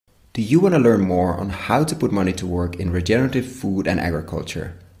Do you want to learn more on how to put money to work in regenerative food and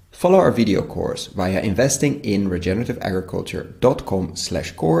agriculture? Follow our video course via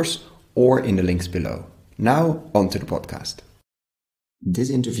investinginregenerativeagriculture.com/course or in the links below. Now, on to the podcast. This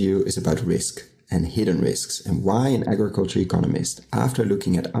interview is about risk and hidden risks and why an agriculture economist, after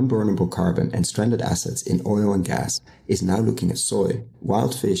looking at unburnable carbon and stranded assets in oil and gas, is now looking at soy,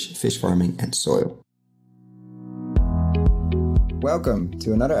 wild fish, fish farming and soil. Welcome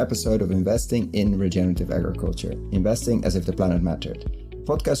to another episode of Investing in Regenerative Agriculture, Investing as if the planet mattered, a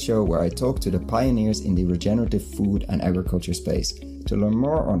podcast show where I talk to the pioneers in the regenerative food and agriculture space to learn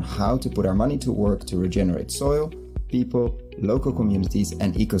more on how to put our money to work to regenerate soil, people, local communities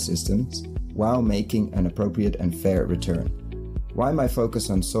and ecosystems while making an appropriate and fair return. Why my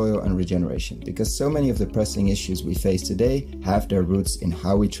focus on soil and regeneration? Because so many of the pressing issues we face today have their roots in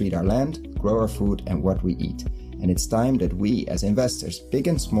how we treat our land, grow our food and what we eat. And it's time that we, as investors, big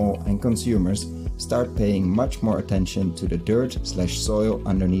and small, and consumers, start paying much more attention to the dirt/soil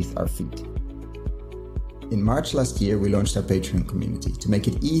underneath our feet. In March last year, we launched our Patreon community to make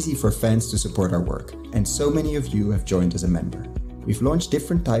it easy for fans to support our work, and so many of you have joined as a member. We've launched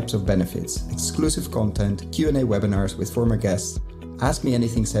different types of benefits, exclusive content, Q&A webinars with former guests, Ask Me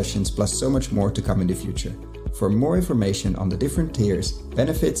Anything sessions, plus so much more to come in the future. For more information on the different tiers,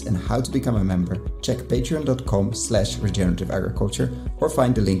 benefits and how to become a member, check patreon.com/regenerative agriculture or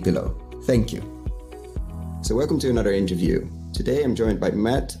find the link below. Thank you. So welcome to another interview. Today I'm joined by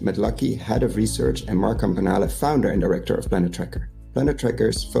Matt McLuckie, Head of Research, and Mark Campanale, Founder and Director of PlanetTracker.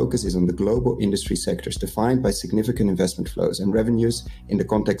 PlanetTracker's focus is on the global industry sectors defined by significant investment flows and revenues in the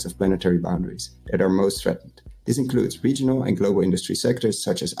context of planetary boundaries that are most threatened. This includes regional and global industry sectors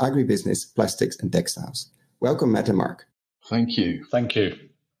such as agribusiness, plastics and textiles. Welcome, Matt and Mark. Thank you. Thank you.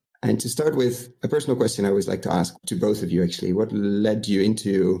 And to start with, a personal question I always like to ask to both of you, actually. What led you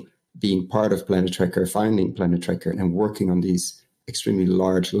into being part of PlanetTracker, finding PlanetTracker, and working on these extremely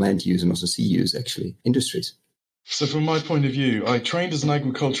large land use and also sea use, actually, industries? So from my point of view, I trained as an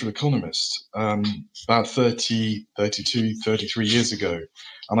agricultural economist about 33 years ago.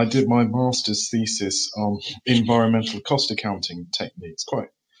 And I did my master's thesis on environmental cost accounting techniques.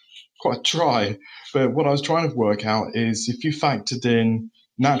 Quite dry, but what I was trying to work out is if you factored in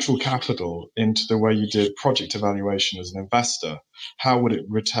natural capital into the way you did project evaluation as an investor, how would it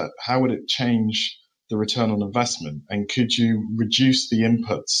change the return on investment? And could you reduce the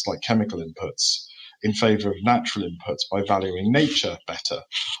inputs, like chemical inputs, in favor of natural inputs by valuing nature better?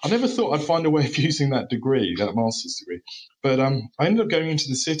 I never thought I'd find a way of using that degree, that master's degree, but I ended up going into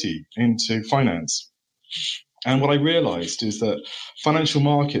the city, into finance. And what I realized is that financial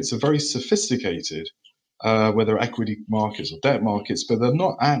markets are very sophisticated, whether equity markets or debt markets, but they're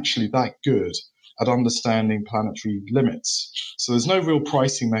not actually that good at understanding planetary limits. So there's no real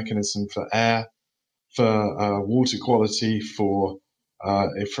pricing mechanism for air, for water quality, for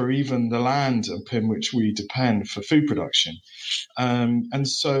even the land upon which we depend for food production. And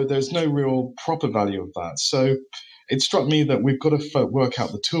so there's no real proper value of that. So it struck me that we've got to work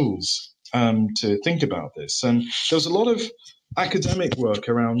out the tools to think about this. And there's a lot of academic work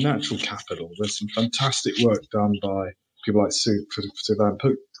around natural capital. There's some fantastic work done by people like Koen van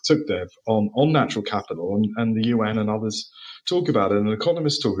Seijen on natural capital, and the UN and others talk about it, and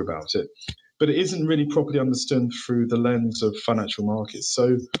economists talk about it. But it isn't really properly understood through the lens of financial markets.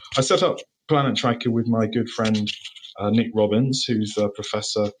 So I set up PlanetTracker with my good friend Nick Robbins, who's a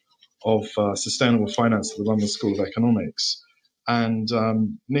professor of sustainable finance at the London School of Economics. And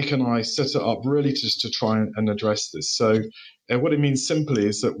Nick and I set it up really just to try and address this. So what it means simply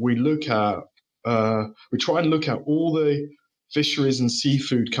is that we try and look at all the fisheries and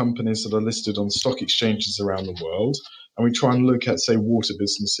seafood companies that are listed on stock exchanges around the world. And we try and look at, say, water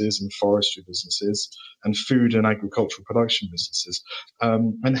businesses and forestry businesses and food and agricultural production businesses.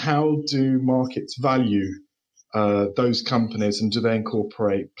 And how do markets value those companies, and do they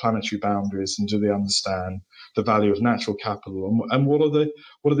incorporate planetary boundaries, and do they understand the value of natural capital, and what are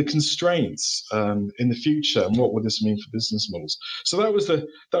the constraints in the future, and what would this mean for business models? So that was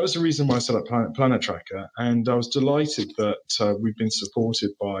the reason why I set up PlanetTracker, and I was delighted that we've been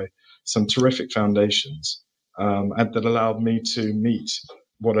supported by some terrific foundations and that allowed me to meet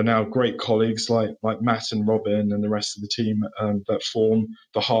what are now great colleagues like Matt and Robin and the rest of the team that form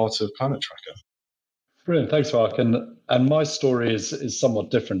the heart of PlanetTracker. Brilliant, thanks, Mark. And my story is somewhat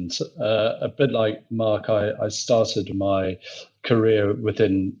different. A bit like Mark, I started my career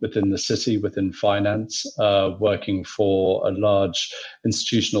within the city, within finance, working for a large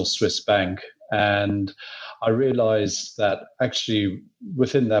institutional Swiss bank. And I realized that actually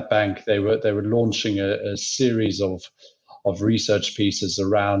within that bank, they were launching a series of of research pieces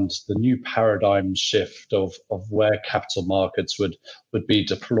around the new paradigm shift of where capital markets would be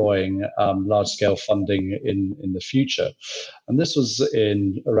deploying large-scale funding in the future. And this was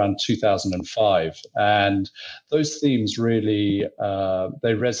in around 2005. And those themes really,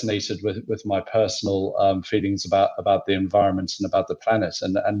 they resonated with my personal feelings about the environment and about the planet,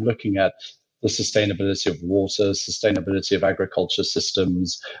 and looking at the sustainability of water, sustainability of agriculture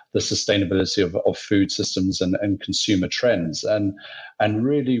systems, the sustainability of food systems and consumer trends. And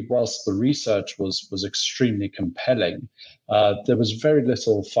really, whilst the research was extremely compelling, there was very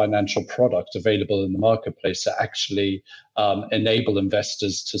little financial product available in the marketplace to actually enable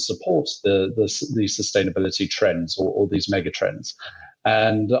investors to support the sustainability trends or these mega trends.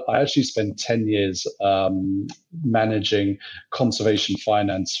 And I actually spent 10 years managing conservation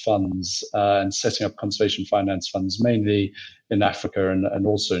finance funds and setting up conservation finance funds, mainly in Africa and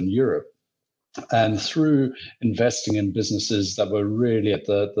also in Europe. And through investing in businesses that were really at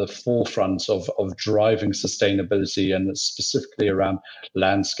the forefront of driving sustainability, and specifically around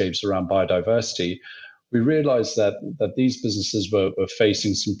landscapes, around biodiversity, we realized that these businesses were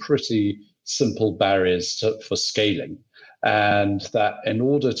facing some pretty simple barriers for scaling. And that in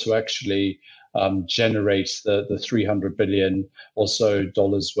order to actually generate the $300 billion or so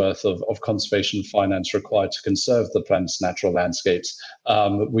worth of conservation finance required to conserve the planet's natural landscapes,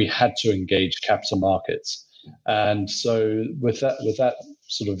 we had to engage capital markets. And so with that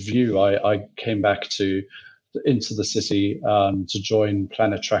sort of view, I came back into the city to join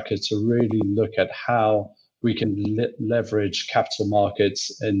Planet Tracker to really look at how we can leverage capital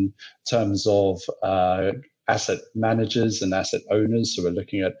markets in terms of asset managers and asset owners. So we're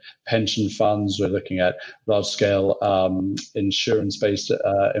looking at pension funds, we're looking at large-scale insurance-based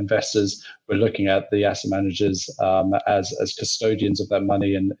investors, we're looking at the asset managers as custodians of their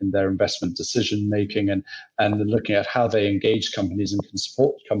money and their investment decision-making, and looking at how they engage companies and can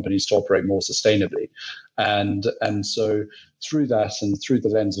support companies to operate more sustainably. And so through that, and through the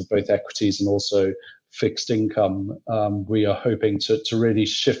lens of both equities and also fixed income, we are hoping to really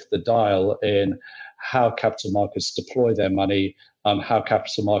shift the dial in how capital markets deploy their money, how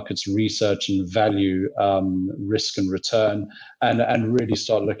capital markets research and value risk and return, and really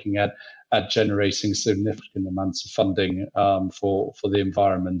start looking at generating significant amounts of funding for the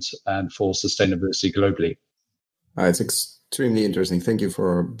environment and for sustainability globally. It's extremely interesting. Thank you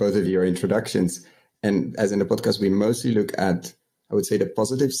for both of your introductions. And as in the podcast, we mostly look at, I would say, the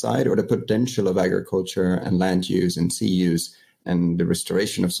positive side or the potential of agriculture and land use and sea use and the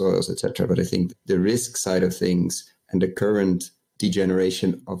restoration of soils, etc. But I think the risk side of things and the current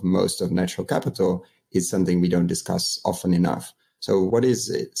degeneration of most of natural capital is something we don't discuss often enough. So what is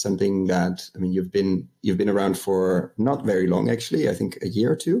it? Something that, I mean, you've been around for not very long, actually, I think a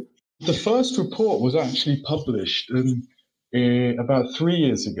year or two? The first report was actually published about 3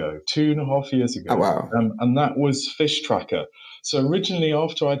 years ago, 2.5 years ago. Oh, wow. And that was Fish Tracker. So originally,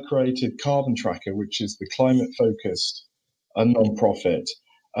 after I'd created Carbon Tracker, which is the climate-focused non-profit,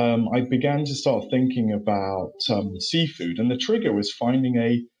 I began to start thinking about seafood. And the trigger was finding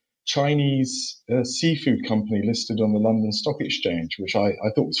a Chinese seafood company listed on the London Stock Exchange, which I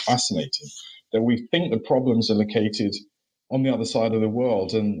thought was fascinating, that we think the problems are located on the other side of the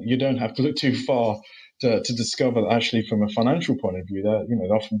world, and you don't have to look too far to discover that actually from a financial point of view,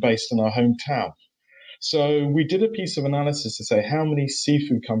 they're often based in our hometown. So we did a piece of analysis to say how many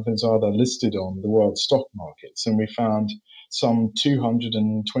seafood companies are there listed on the world stock markets, and we found some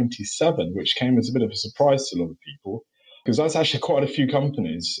 227, which came as a bit of a surprise to a lot of people, because that's actually quite a few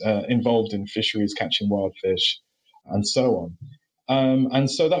companies involved in fisheries, catching wild fish, and so on. And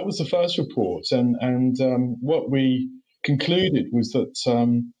so that was the first report, and what we concluded was that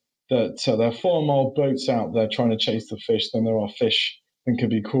there are far more boats out there trying to chase the fish than there are fish that can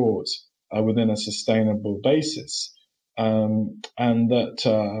be caught within a sustainable basis, and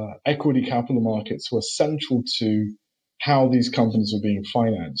that equity capital markets were central to how these companies were being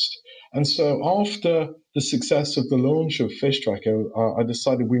financed. And so after the success of the launch of Fish Tracker, I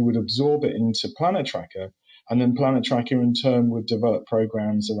decided we would absorb it into Planet Tracker, and then Planet Tracker in turn would develop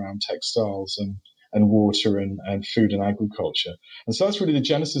programs around textiles and water and food and agriculture. And so that's really the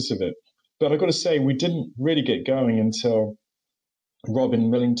genesis of it. But I've got to say, we didn't really get going until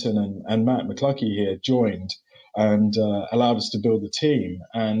Robin Millington and Matt McLuckie here joined and allowed us to build the team.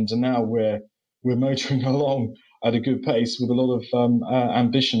 And now we're motoring along at a good pace with a lot of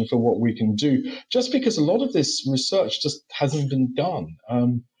ambition for what we can do, just because a lot of this research just hasn't been done.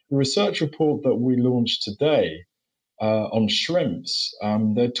 The research report that we launched today on shrimps,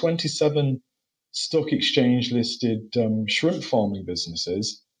 there are 27 stock exchange listed shrimp farming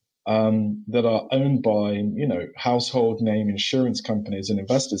businesses, that are owned by, household name insurance companies and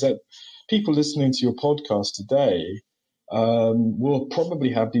investors. That people listening to your podcast today will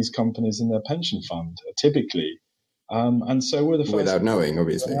probably have these companies in their pension fund, typically. And so we're the first. Without knowing,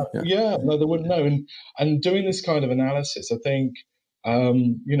 obviously. No, they wouldn't know. And doing this kind of analysis, I think,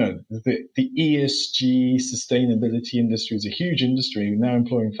 the ESG sustainability industry is a huge industry, now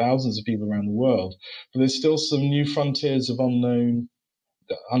employing thousands of people around the world. But there's still some new frontiers of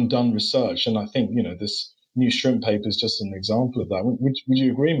undone research. And I think, this new shrimp paper is just an example of that. Would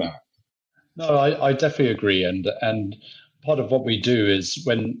you agree, Matt? No, I definitely agree. And part of what we do is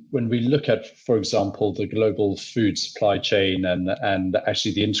when we look at, for example, the global food supply chain and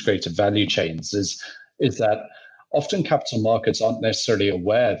actually the integrated value chains is that often capital markets aren't necessarily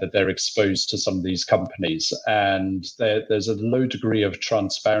aware that they're exposed to some of these companies. And there's a low degree of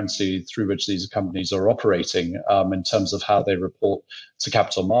transparency through which these companies are operating in terms of how they report to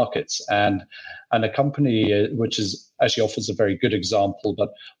capital markets. And a company which is actually offers a very good example,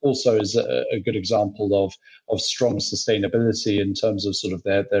 but also is a good example of strong sustainability in terms of sort of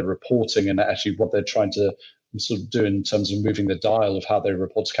their reporting and actually what they're trying to sort of do in terms of moving the dial of how they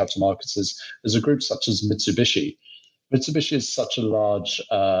report to capital markets is a group such as Mitsubishi. Mitsubishi is such a large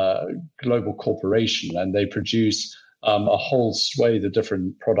global corporation, and they produce a whole swathe of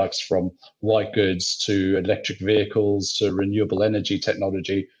different products from white goods to electric vehicles to renewable energy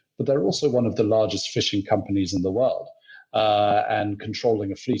technology. But they're also one of the largest fishing companies in the world. And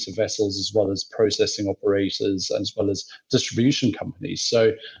controlling a fleet of vessels, as well as processing operators, as well as distribution companies.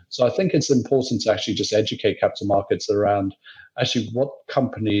 So I think it's important to actually just educate capital markets around actually what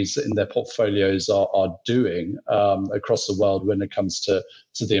companies in their portfolios are doing across the world when it comes to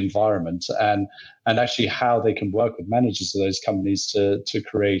the environment, and actually how they can work with managers of those companies to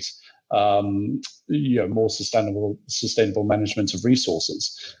create more sustainable management of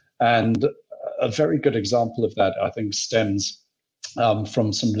resources. And a very good example of that, I think, stems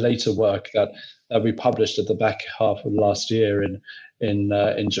from some later work that we published at the back half of last year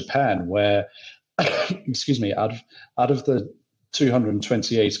in Japan, where, excuse me, out of the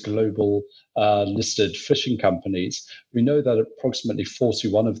 228 global listed fishing companies, we know that approximately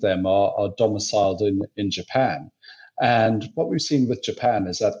 41 of them are domiciled in Japan. And what we've seen with Japan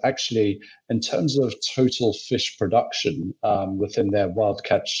is that actually, in terms of total fish production within their wild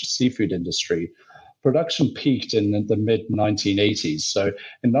catch seafood industry, production peaked in the mid-1980s. So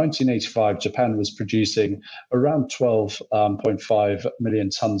in 1985, Japan was producing around 12.5 million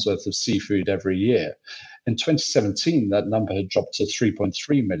tons worth of seafood every year. In 2017, that number had dropped to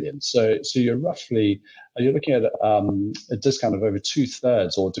 3.3 million. So you're looking at a discount of over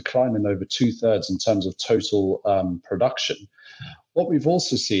 2/3, or decline in over 2/3 in terms of total production. What we've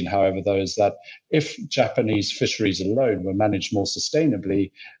also seen, however, though, is that if Japanese fisheries alone were managed more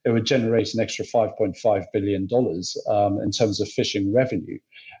sustainably, it would generate an extra $5.5 billion in terms of fishing revenue.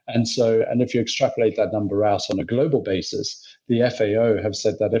 And if you extrapolate that number out on a global basis, the FAO have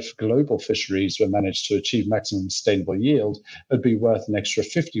said that if global fisheries were managed to achieve maximum sustainable yield, it would be worth an extra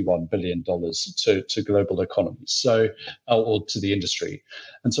 $51 billion to global economies, or to the industry.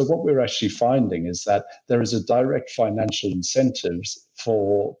 And so what we're actually finding is that there is a direct financial incentives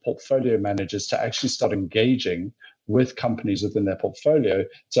for portfolio managers to actually start engaging with companies within their portfolio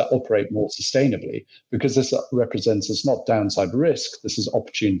to operate more sustainably, because this represents, it's not downside risk, this is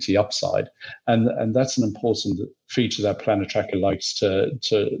opportunity upside. And that's an important feature that Planet Tracker likes to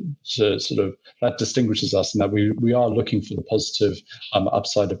sort of, that distinguishes us, and that we are looking for the positive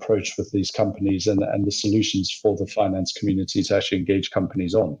upside approach with these companies and the solutions for the finance community to actually engage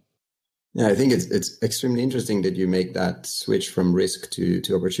companies on. Yeah, I think it's extremely interesting that you make that switch from risk to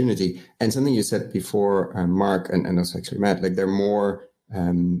opportunity. And something you said before, Mark, and also actually Matt, like there are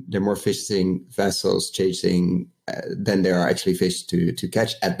more fishing vessels chasing than there are actually fish to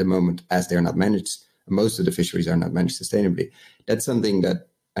catch at the moment, as they are not managed. Most of the fisheries are not managed sustainably. That's something that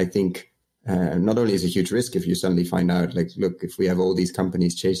I think not only is a huge risk if you suddenly find out, like, look, if we have all these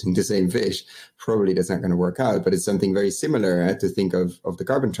companies chasing the same fish, probably that's not going to work out. But it's something very similar to think of the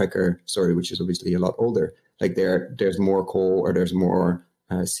carbon tracker story, which is obviously a lot older. Like there's more coal, or there's more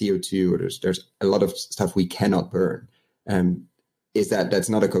CO2, or there's a lot of stuff we cannot burn. That's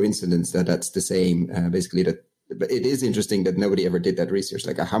not a coincidence that that's the same, basically. But it is interesting that nobody ever did that research.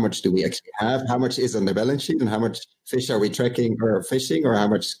 Like, how much do we actually have? How much is on the balance sheet? And how much fish are we tracking or fishing? Or how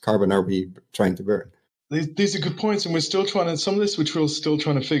much carbon are we trying to burn? These are good points. And we're still some of this, which we're still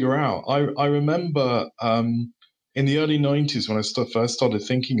trying to figure out. I remember in the early 90s, when I first started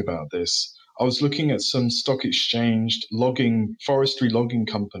thinking about this, I was looking at some stock exchange forestry logging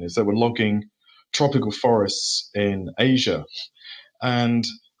companies that were logging tropical forests in Asia. And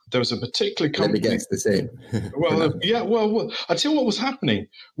there was a particular Let me company. guess, the same. Well, I tell you what was happening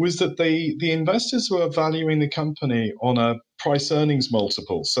was that the investors were valuing the company on a price earnings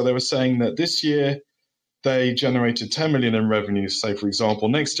multiple. So they were saying that this year they generated 10 million in revenue, say, for example.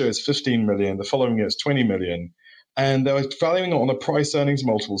 Next year it's 15 million. The following year it's 20 million. And they were valuing it on a price earnings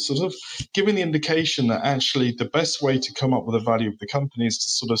multiple, sort of giving the indication that actually the best way to come up with the value of the company is to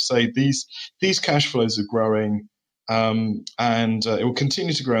sort of say these cash flows are growing, and it will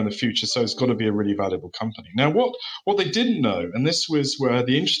continue to grow in the future. So it's got to be a really valuable company. Now, what they didn't know, and this was where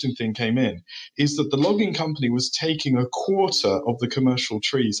the interesting thing came in, is that the logging company was taking a quarter of the commercial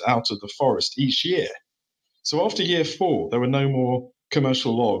trees out of the forest each year. So after year 4, there were no more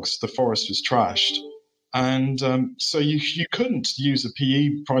commercial logs. The forest was trashed. And so you couldn't use a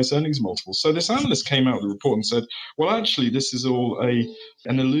PE, price earnings multiple. So this analyst came out with a report and said, well, actually, this is all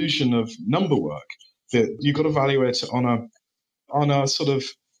an illusion of number work, that you've got to evaluate it on a sort of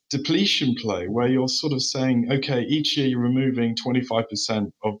depletion play where you're sort of saying, okay, each year you're removing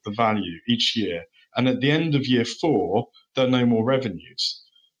 25% of the value each year. And at the end of year 4, there are no more revenues.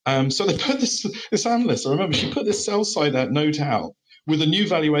 So they put this analyst, I remember she put this sell side note out with a new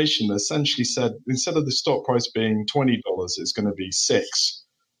valuation that essentially said, instead of the stock price being $20, it's going to be $6.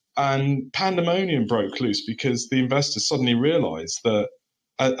 And pandemonium broke loose because the investors suddenly realized that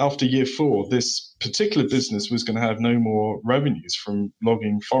after year 4, this particular business was going to have no more revenues from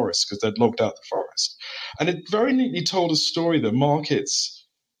logging forests because they'd logged out the forest. And it very neatly told a story that markets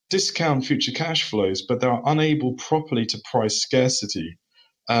discount future cash flows, but they're unable properly to price scarcity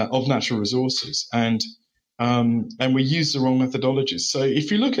of natural resources. And we use the wrong methodologies. So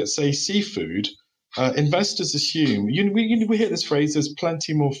if you look at, say, seafood, investors assume, we hear this phrase, there's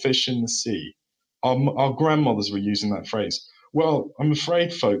plenty more fish in the sea. Our grandmothers were using that phrase. Well, I'm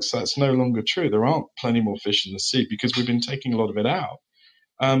afraid, folks, that's no longer true. There aren't plenty more fish in the sea because we've been taking a lot of it out.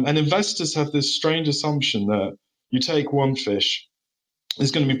 And investors have this strange assumption that you take one fish,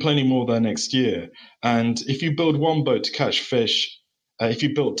 there's going to be plenty more there next year. And if you build one boat to catch fish, if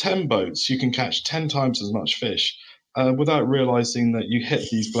you build 10 boats, you can catch 10 times as much fish without realizing that you hit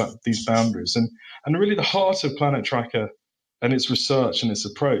these boundaries. And really the heart of Planet Tracker and its research and its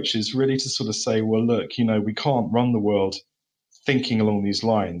approach is really to sort of say, well, look, we can't run the world thinking along these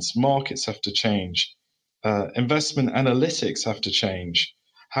lines. Markets have to change. Investment analytics have to change.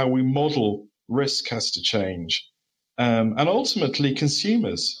 How we model risk has to change. And ultimately,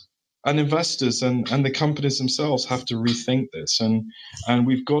 consumers and investors and the companies themselves have to rethink this. And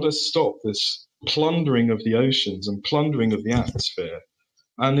we've got to stop this plundering of the oceans and plundering of the atmosphere.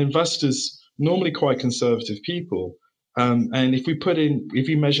 And investors, normally quite conservative people, and if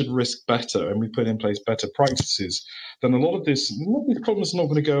we measured risk better and we put in place better practices, then a lot of these problems are not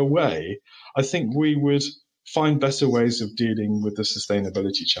going to go away. I think we would find better ways of dealing with the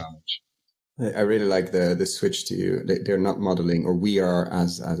sustainability challenge. I really like the switch to they're not modeling, or we are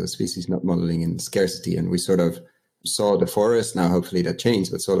as a species not modeling in scarcity, and we sort of saw the forest. Now hopefully that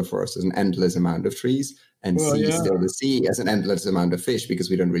changed, but saw the forest as an endless amount of trees, and still the sea as an endless amount of fish, because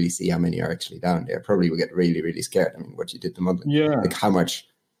we don't really see how many are actually down there. Probably we get really, really scared. I mean, what you did the modeling, like how much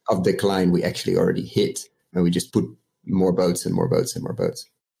of decline we actually already hit, and we just put more boats and more boats and more boats.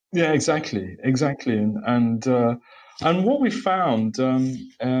 Yeah, exactly, and what we found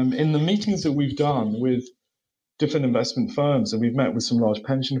in the meetings that we've done with different investment firms, and we've met with some large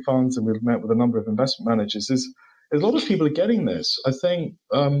pension funds, and we've met with a number of investment managers, is a lot of people are getting this. I think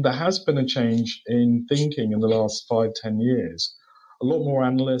there has been a change in thinking in the last 5-10 years. A lot more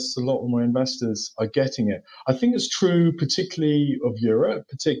analysts, a lot more investors are getting it. I think it's true particularly of Europe,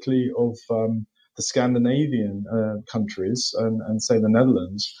 particularly of the Scandinavian countries and say the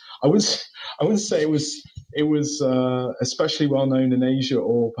Netherlands. I wouldn't say it was especially well known in Asia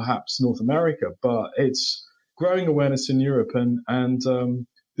or perhaps North America, but it's growing awareness in Europe. And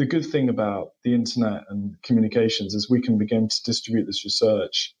the good thing about the internet and communications is we can begin to distribute this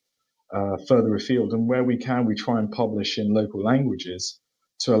research further afield. And where we can, we try and publish in local languages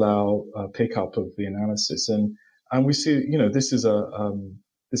to allow pickup of the analysis. And we see, this is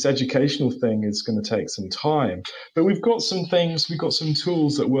this educational thing is going to take some time, but we've got some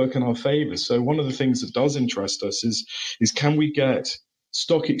tools that work in our favor. So one of the things that does interest us is can we get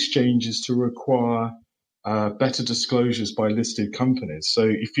stock exchanges to require better disclosures by listed companies? So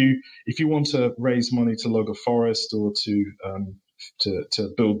if you want to raise money to log a forest or to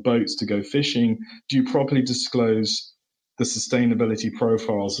build boats to go fishing, do you properly disclose the sustainability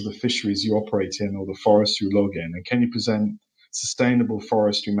profiles of the fisheries you operate in or the forests you log in? And can you present sustainable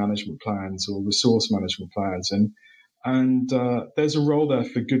forestry management plans or resource management plans? And there's a role there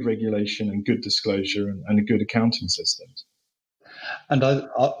for good regulation and good disclosure and a good accounting systems. And I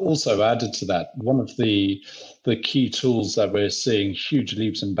also added to that, one of the key tools that we're seeing huge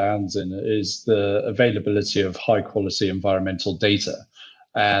leaps and bounds in is the availability of high quality environmental data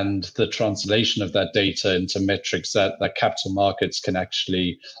and the translation of that data into metrics that capital markets can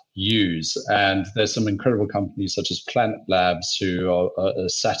actually use. And there's some incredible companies such as Planet Labs, who are a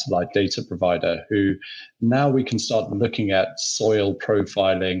satellite data provider, who now we can start looking at soil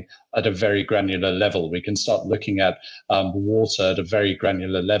profiling at a very granular level. We can start looking at water at a very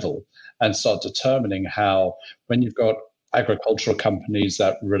granular level and start determining how, when you've got agricultural companies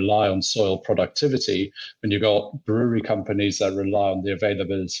that rely on soil productivity, when you've got brewery companies that rely on the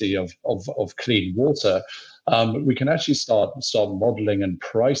availability of clean water, we can actually start modeling and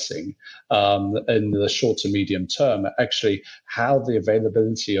pricing in the short to medium term, actually how the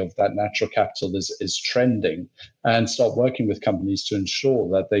availability of that natural capital is trending, and start working with companies to ensure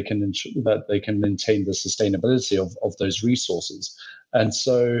that they can maintain the sustainability of those resources. And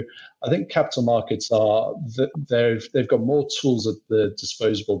so I think capital markets they've got more tools at the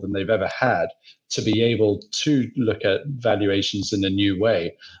disposal than they've ever had to be able to look at valuations in a new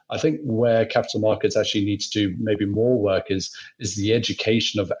way. I think where capital markets actually need to do maybe more work is the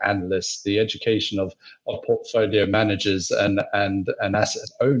education of analysts, the education of portfolio managers and asset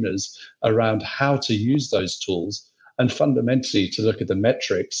owners around how to use those tools, and fundamentally to look at the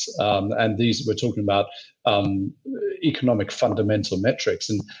metrics. And these, we're talking about economic fundamental metrics,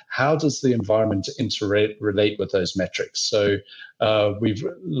 and how does the environment interrelate with those metrics? So we've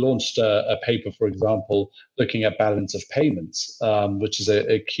launched a paper, for example, looking at balance of payments, which is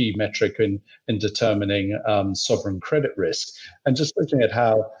a key metric in determining sovereign credit risk, and just looking at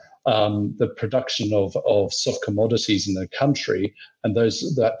how the production of soft commodities in the country, and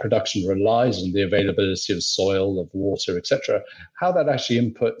that production relies on the availability of soil, of water, etc., how that actually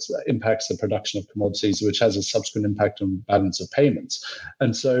impacts the production of commodities, which has a subsequent impact on balance of payments.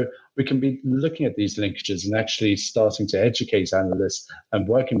 And so we can be looking at these linkages and actually starting to educate analysts and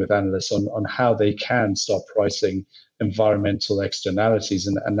working with analysts on how they can start pricing environmental externalities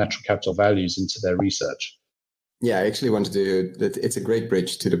and natural capital values into their research. Yeah, I actually wanted to, it's a great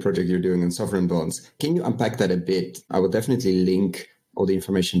bridge to the project you're doing on sovereign bonds. Can you unpack that a bit? I will definitely link all the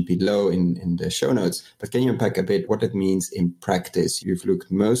information below in the show notes, but can you unpack a bit what it means in practice? You've looked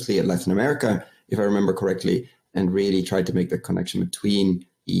mostly at Latin America, if I remember correctly, and really tried to make the connection between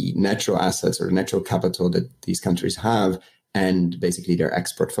the natural assets or natural capital that these countries have and basically their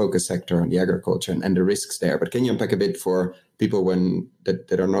export focus sector and the agriculture and the risks there. But can you unpack a bit for people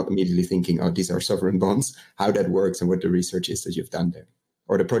that are not immediately thinking, oh, these are sovereign bonds, how that works and what the research is that you've done there,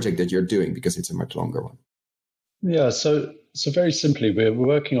 or the project that you're doing, because it's a much longer one? Yeah, so very simply, we're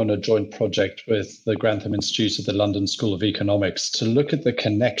working on a joint project with the Grantham Institute at the London School of Economics to look at the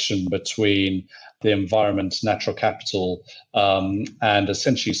connection between the environment, natural capital, and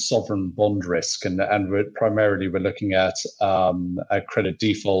essentially sovereign bond risk. And we're looking at credit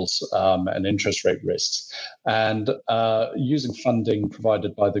defaults and interest rate risks. And using funding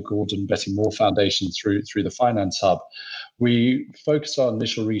provided by the Gordon Betty Moore Foundation through the Finance Hub, we focused our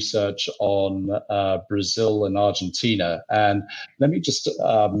initial research on Brazil and Argentina. And let me just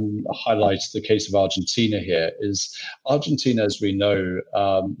highlight the case of Argentina here. Is Argentina, as we know,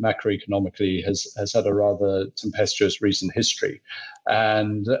 macroeconomically has had a rather tempestuous recent history.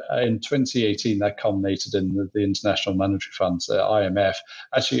 And in 2018, that culminated in the International Monetary Fund, IMF,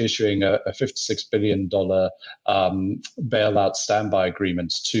 actually issuing a $56 billion bailout standby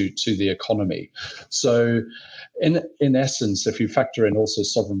agreement to the economy. So in essence, if you factor in also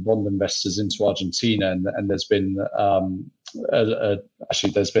sovereign bond investors into Argentina, and there's been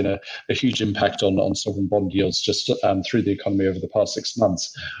there's been a huge impact on sovereign bond yields just through the economy over the past 6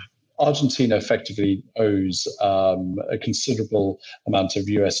 months. Argentina effectively owes a considerable amount of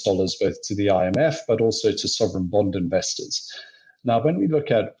US dollars both to the IMF, but also to sovereign bond investors. Now, when we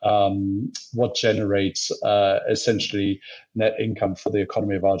look at what generates essentially net income for the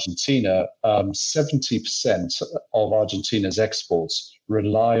economy of Argentina, 70% of Argentina's exports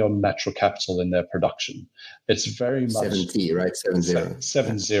rely on natural capital in their production. It's very much 70, right?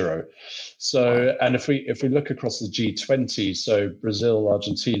 70. So, and if we look across the G20, so Brazil,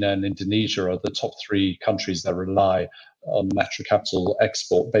 Argentina, and Indonesia are the top 3 countries that rely on natural capital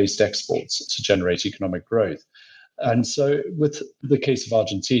based exports to generate economic growth. And so with the case of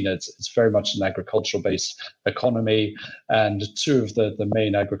Argentina, it's very much an agricultural-based economy, and 2 of the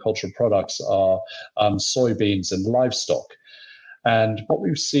main agricultural products are soybeans and livestock. And what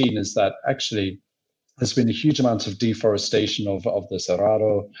we've seen is that actually there's been a huge amount of deforestation of the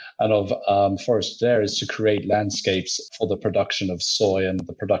Cerrado and of forested areas to create landscapes for the production of soy and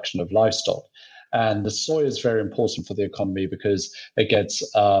the production of livestock. And the soy is very important for the economy because it gets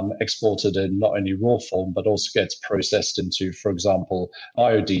exported in not only raw form, but also gets processed into, for example,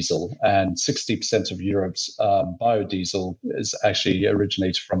 biodiesel. And 60% of Europe's biodiesel is actually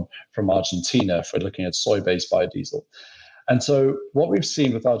originated from Argentina, if we're looking at soy-based biodiesel. And so what we've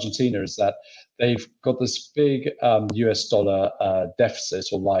seen with Argentina is that they've got this big US dollar deficit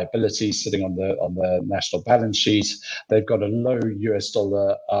or liability sitting on the national balance sheet. They've got a low US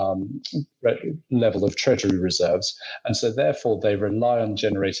dollar level of treasury reserves. And so therefore, they rely on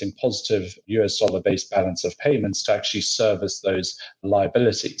generating positive US dollar-based balance of payments to actually service those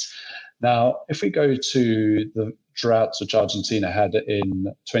liabilities. Now, if we go to the droughts which Argentina had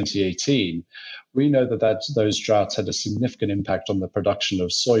in 2018, we know that those droughts had a significant impact on the production of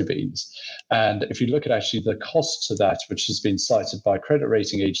soybeans. And if you look at actually the cost to that, which has been cited by credit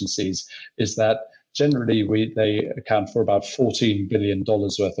rating agencies, is that generally they account for about $14 billion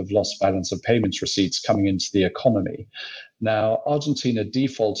worth of lost balance of payments receipts coming into the economy. Now, Argentina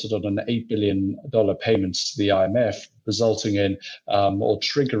defaulted on an $8 billion payment to the IMF, resulting in or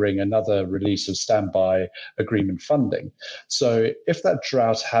triggering another release of standby agreement funding. So if that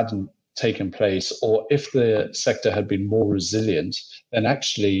drought hadn't taken place, or if the sector had been more resilient, then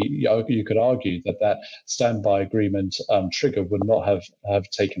actually you could argue that standby agreement trigger would not have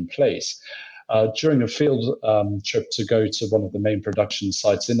taken place. During a field trip to go to one of the main production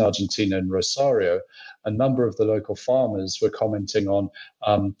sites in Argentina, in Rosario, a number of the local farmers were commenting on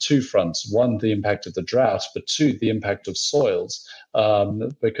two fronts. One, the impact of the drought, but two, the impact of soils,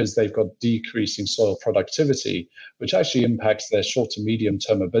 because they've got decreasing soil productivity, which actually impacts their short to medium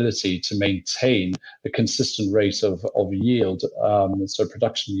term ability to maintain a consistent rate of yield, so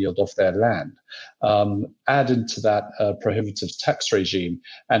production yield off their land. Add into that prohibitive tax regime,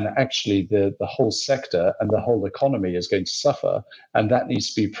 and actually the whole sector and the whole economy is going to suffer, and that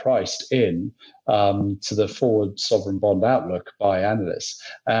needs to be priced in to the forward sovereign bond outlook by analysts.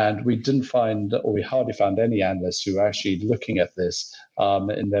 And we didn't find, or we hardly found any analysts who are actually looking at this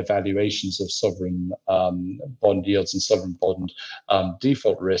in their valuations of sovereign bond yields and sovereign bond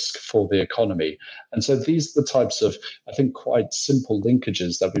default risk for the economy. And so these are the types of, I think, quite simple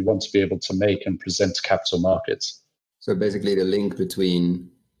linkages that we want to be able to make and present to capital markets. So basically the link between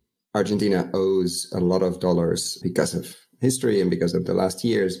Argentina owes a lot of dollars because of history and because of the last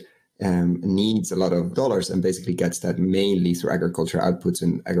years, needs a lot of dollars and basically gets that mainly through agriculture outputs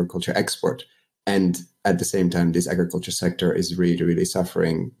and agriculture export. And at the same time, this agriculture sector is really, really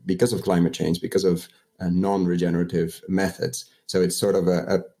suffering because of climate change, because of non-regenerative methods. So it's sort of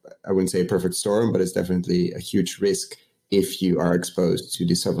I wouldn't say a perfect storm, but it's definitely a huge risk if you are exposed to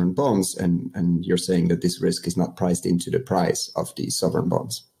these sovereign bonds. And you're saying that this risk is not priced into the price of these sovereign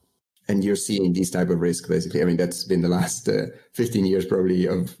bonds. And you're seeing these type of risks, basically. I mean, that's been the last 15 years probably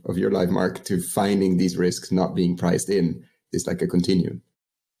of your life, Mark, to finding these risks not being priced in is like a continuum.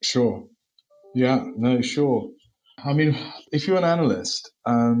 Sure. Yeah, no, sure. I mean, if you're an analyst,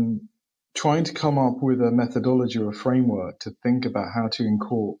 trying to come up with a methodology or a framework to think about how to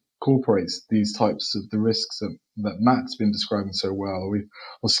incorporate these types of the risks that Matt's been describing so well,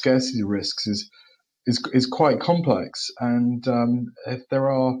 or scarcity risks, is quite complex. And if there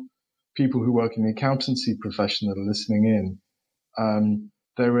are people who work in the accountancy profession that are listening in,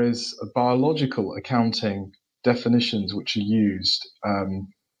 there is a biological accounting definitions which are used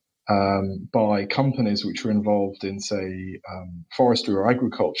by companies which are involved in, say, forestry or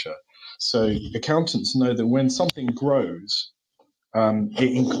agriculture. So accountants know that when something grows,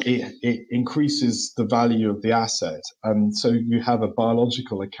 it increases the value of the asset. And so you have a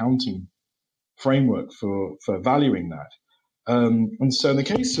biological accounting framework for valuing that. And so in the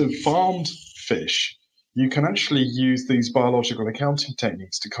case of farmed fish, you can actually use these biological accounting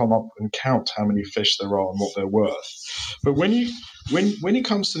techniques to come up and count how many fish there are and what they're worth. But when it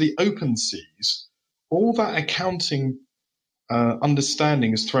comes to the open seas, all that accounting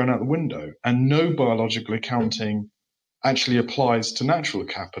understanding is thrown out the window, and no biological accounting actually applies to natural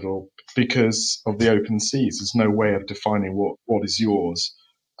capital because of the open seas. There's no way of defining what is yours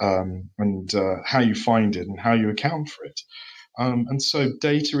and how you find it and how you account for it. And so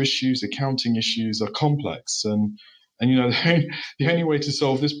data issues, accounting issues are complex. And you know, the only way to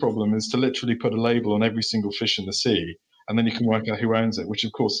solve this problem is to literally put a label on every single fish in the sea, and then you can work out who owns it, which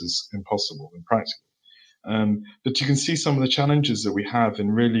of course is impossible and practical. But you can see some of the challenges that we have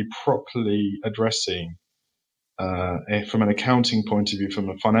in really properly addressing, from an accounting point of view, from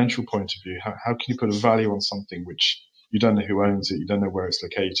a financial point of view, how can you put a value on something which you don't know who owns it, you don't know where it's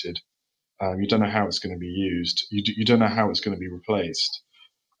located, you don't know how it's going to be used, you don't know how it's going to be replaced.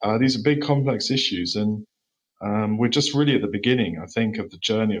 These are big, complex issues, and we're just really at the beginning, I think, of the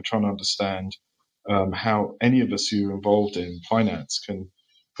journey of trying to understand how any of us who are involved in finance can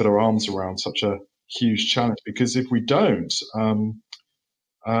put our arms around such a huge challenge. Because if we don't,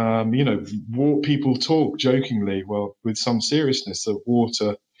 people talk jokingly, well, with some seriousness, that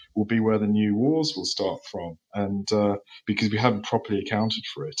water will be where the new wars will start from, and because we haven't properly accounted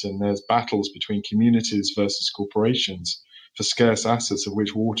for it. And there's battles between communities versus corporations for scarce assets, of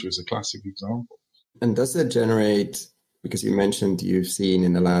which water is a classic example. And does that generate, because you mentioned you've seen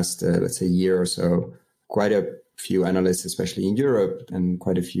in the last, let's say, year or so, quite a few analysts, especially in Europe, and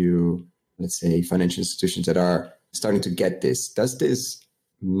quite a few, let's say, financial institutions that are starting to get this. Does this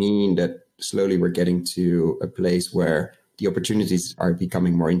mean that slowly we're getting to a place where the opportunities are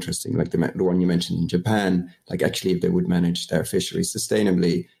becoming more interesting, like the one you mentioned in Japan? Like, actually, if they would manage their fisheries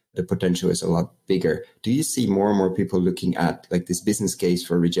sustainably, the potential is a lot bigger. Do you see more and more people looking at like this business case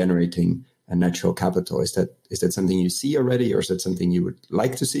for regenerating a natural capital? Is that something you see already, or is that something you would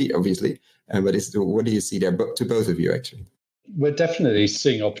like to see, obviously? But what do you see there, to both of you, actually? We're definitely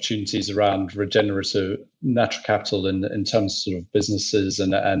seeing opportunities around regenerative natural capital in terms of sort of businesses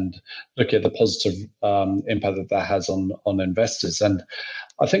and look at the positive impact that has on investors. And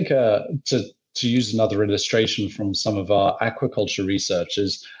I think to use another illustration from some of our aquaculture research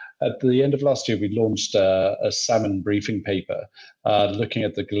is, at the end of last year, we launched a salmon briefing paper looking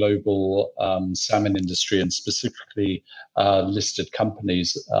at the global salmon industry and specifically listed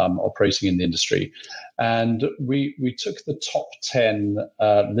companies operating in the industry. And we took the top 10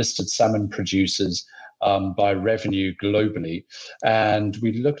 listed salmon producers by revenue globally. And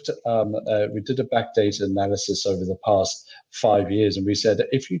we looked, we did a backdata analysis over the past 5 years. And we said,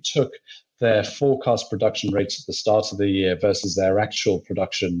 if you took their forecast production rates at the start of the year versus their actual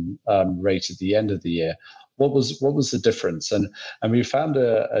production rate at the end of the year, what was the difference? And we found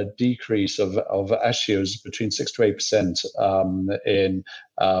a decrease of actually, it was between 6 to 8% in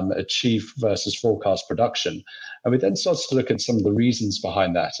achieved versus forecast production. And we then started to look at some of the reasons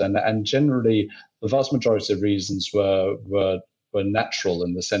behind that. And generally, the vast majority of reasons were natural,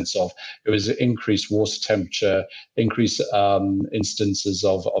 in the sense of it was increased water temperature, increased instances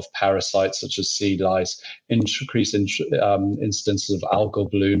of parasites such as sea lice, increased instances of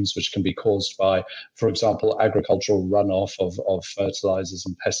algal blooms, which can be caused by, for example, agricultural runoff of fertilizers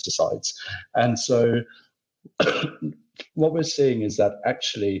and pesticides. And so what we're seeing is that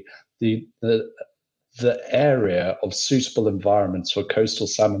actually the area of suitable environments for coastal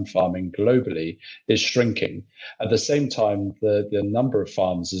salmon farming globally is shrinking. At the same time, the number of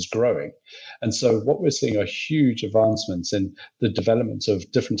farms is growing. And so what we're seeing are huge advancements in the development of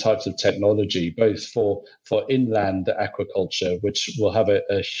different types of technology, both for inland aquaculture, which will have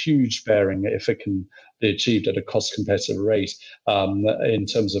a huge bearing if it can be achieved at a cost competitive rate in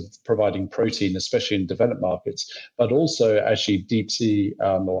terms of providing protein, especially in developed markets, but also actually deep sea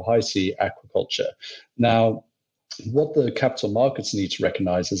or high sea aquaculture. Now, what the capital markets need to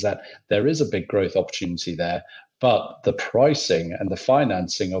recognize is that there is a big growth opportunity there, but the pricing and the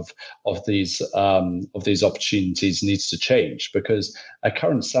financing of these opportunities needs to change, because at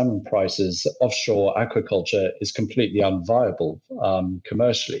current salmon prices, offshore aquaculture is completely unviable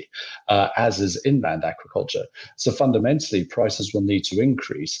commercially, as is inland aquaculture. So fundamentally, prices will need to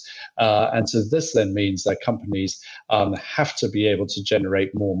increase, and so this then means that companies have to be able to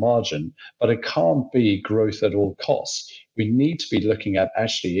generate more margin, but it can't be growth at all costs. We need to be looking at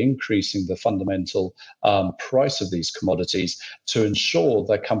actually increasing the fundamental price of these commodities to ensure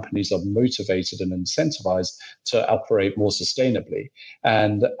that companies are motivated and incentivized to operate more sustainably.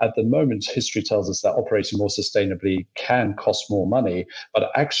 And at the moment, history tells us that operating more sustainably can cost more money,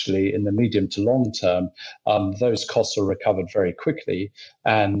 but actually in the medium to long term, those costs are recovered very quickly,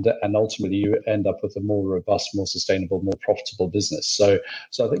 and ultimately you end up with a more robust, more sustainable, more profitable business. So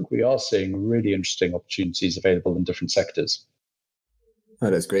I think we are seeing really interesting opportunities available in different sectors.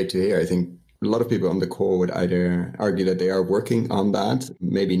 Oh, that's great to hear. I think a lot of people on the call would either argue that they are working on that,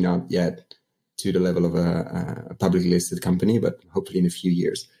 maybe not yet to the level of a publicly listed company, but hopefully in a few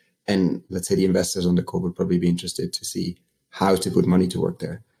years. And let's say the investors on the call would probably be interested to see how to put money to work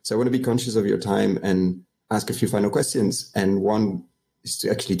there. So I want to be conscious of your time and ask a few final questions. And one is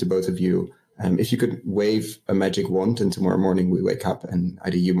to both of you. If you could wave a magic wand and tomorrow morning we wake up and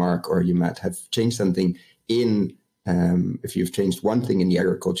either you, Mark, or you, Matt, have changed something in if you've changed one thing in the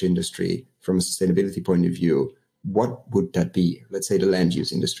agriculture industry from a sustainability point of view, what would that be? Let's say the land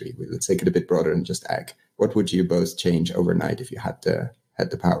use industry. Let's take it a bit broader than just ag. What would you both change overnight if you had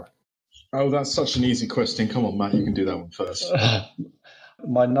the power? Oh, that's such an easy question. Come on, Matt, you can do that one first.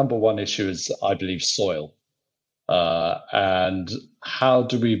 My number one issue is, I believe, soil. And how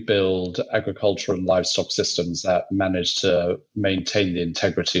do we build agricultural and livestock systems that manage to maintain the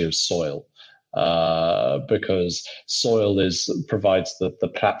integrity of soil? because soil provides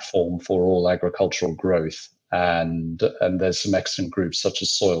the platform for all agricultural growth. And there's some excellent groups such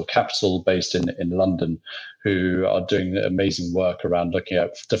as Soil Capital based in London who are doing amazing work around looking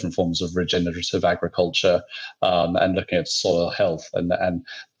at different forms of regenerative agriculture and looking at soil health. And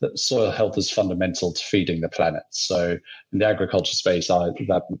soil health is fundamental to feeding the planet. So in the agriculture space,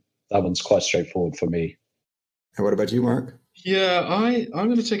 that one's quite straightforward for me. And what about you, Mark? Yeah, I'm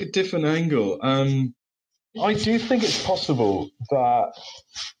going to take a different angle. I do think it's possible that,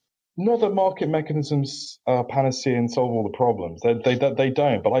 not that market mechanisms are panacea and solve all the problems. They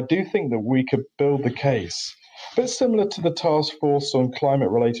don't. But I do think that we could build the case, a bit similar to the task force on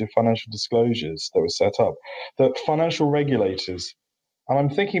climate-related financial disclosures that was set up, that financial regulators, and I'm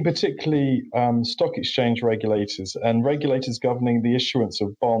thinking particularly stock exchange regulators and regulators governing the issuance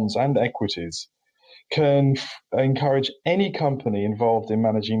of bonds and equities, can encourage any company involved in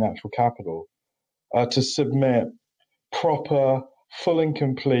managing natural capital to submit proper, full and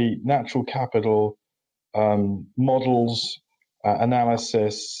complete natural capital models,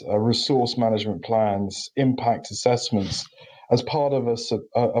 analysis, resource management plans, impact assessments as part of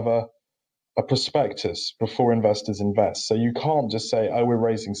a prospectus before investors invest. So you can't just say, oh, we're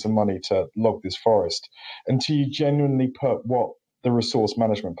raising some money to log this forest, until you genuinely put what the resource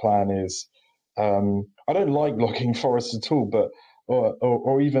management plan is. I don't like logging forests at all, but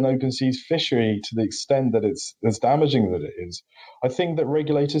or even open seas fishery to the extent that it's as damaging that it is. I think that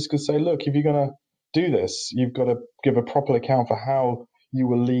regulators could say, look, if you're going to do this, you've got to give a proper account for how you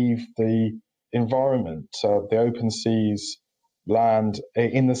will leave the environment, the open seas, land,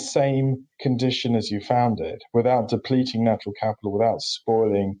 in the same condition as you found it, without depleting natural capital, without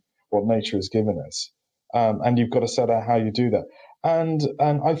spoiling what nature has given us. And you've got to set out how you do that. And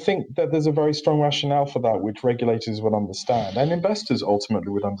I think that there's a very strong rationale for that, which regulators would understand, and investors ultimately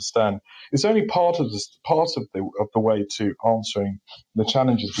would understand. It's only part of the way to answering the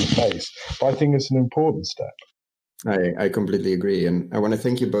challenges we face, but I think it's an important step. I completely agree, and I want to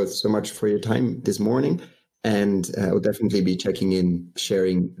thank you both so much for your time this morning. And I'll definitely be checking in,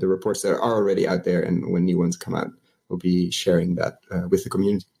 sharing the reports that are already out there, and when new ones come out, we'll be sharing that with the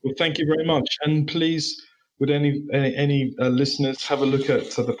community. Well, thank you very much, and please, would any listeners have a look at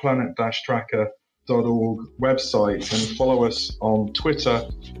the planet-tracker.org website and follow us on Twitter,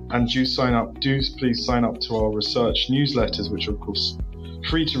 and please sign up to our research newsletters, which are of course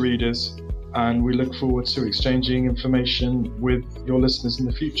free to readers, and we look forward to exchanging information with your listeners in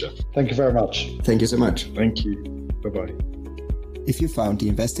the future. Thank you very much. Thank you so much. Thank you. Bye-bye. If you found the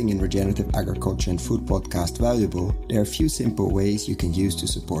Investing in Regenerative Agriculture and Food podcast valuable, there are a few simple ways you can use to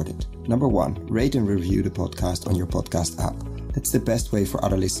support it. Number 1, rate and review the podcast on your podcast app. That's the best way for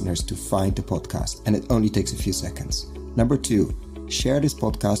other listeners to find the podcast, and it only takes a few seconds. Number 2, share this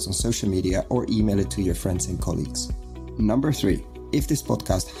podcast on social media or email it to your friends and colleagues. Number 3, if this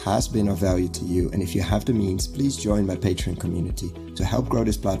podcast has been of value to you, and if you have the means, please join my Patreon community to help grow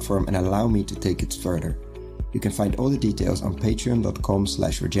this platform and allow me to take it further. You can find all the details on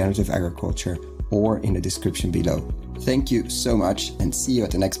patreon.com/regenerative agriculture or in the description below. Thank you so much, and see you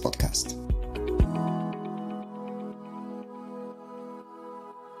at the next podcast.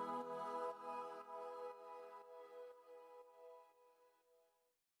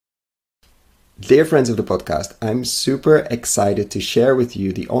 Dear friends of the podcast, I'm super excited to share with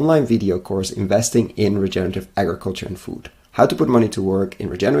you the online video course Investing in Regenerative Agriculture and Food. How to put money to work in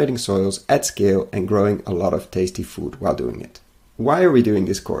regenerating soils at scale and growing a lot of tasty food while doing it. Why are we doing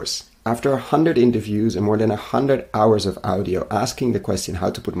this course? After 100 interviews and more than 100 hours of audio asking the question how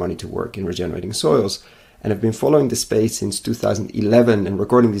to put money to work in regenerating soils, and have been following the space since 2011 and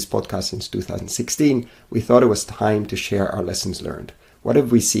recording this podcast since 2016, we thought it was time to share our lessons learned. What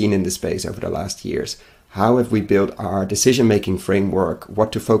have we seen in the space over the last years? How have we built our decision-making framework?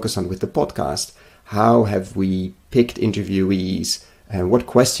 What to focus on with the podcast? How have we picked interviewees? And what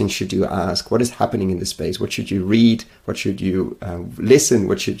questions should you ask? What is happening in the space? What should you read? What should you listen?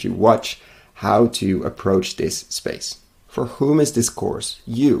 What should you watch? How to approach this space? For whom is this course?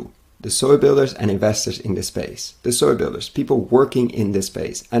 You, the soil builders and investors in this space. The soil builders, people working in this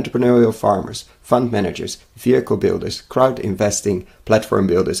space, entrepreneurial farmers, fund managers, vehicle builders, crowd investing, platform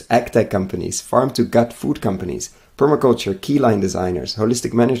builders, agtech companies, farm-to-gut food companies, permaculture, keyline designers,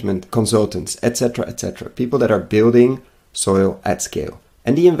 holistic management consultants, etc., etc. People that are building soil at scale.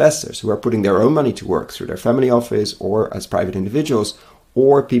 And the investors who are putting their own money to work through their family office or as private individuals,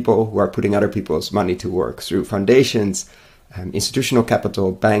 or people who are putting other people's money to work through foundations, institutional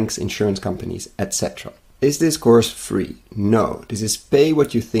capital, banks, insurance companies, etc. Is this course free? No. This is pay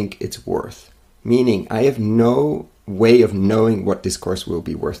what you think it's worth. Meaning I have no way of knowing what this course will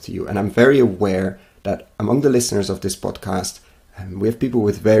be worth to you. And I'm very aware that among the listeners of this podcast, we have people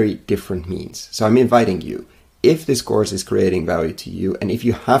with very different means. So I'm inviting you, if this course is creating value to you, and if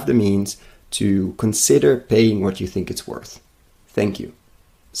you have the means, to consider paying what you think it's worth. Thank you.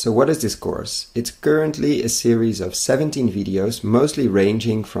 So what is this course? It's currently a series of 17 videos, mostly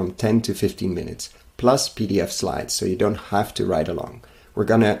ranging from 10 to 15 minutes, plus PDF slides, so you don't have to ride along. We're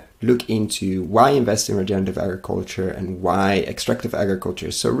going to look into why invest in regenerative agriculture and why extractive agriculture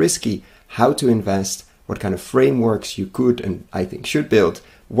is so risky, how to invest, what kind of frameworks you could and I think should build,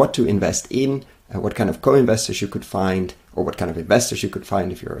 what to invest in, what kind of co-investors you could find, or what kind of investors you could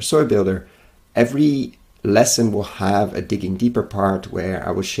find if you're a soy builder. Every lesson will have a digging deeper part where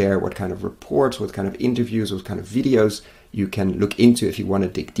I will share what kind of reports, what kind of interviews, what kind of videos you can look into if you want to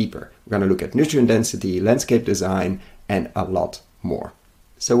dig deeper. We're going to look at nutrient density, landscape design, and a lot more.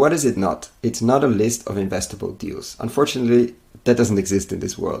 So what is it not? It's not a list of investable deals. Unfortunately, that doesn't exist in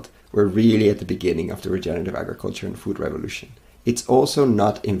this world. We're really at the beginning of the regenerative agriculture and food revolution. It's also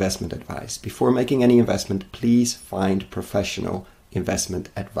not investment advice. Before making any investment, please find professional investment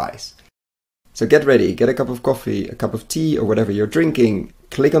advice. So get ready, get a cup of coffee, a cup of tea, or whatever you're drinking.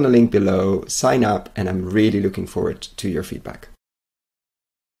 Click on the link below, sign up, and I'm really looking forward to your feedback.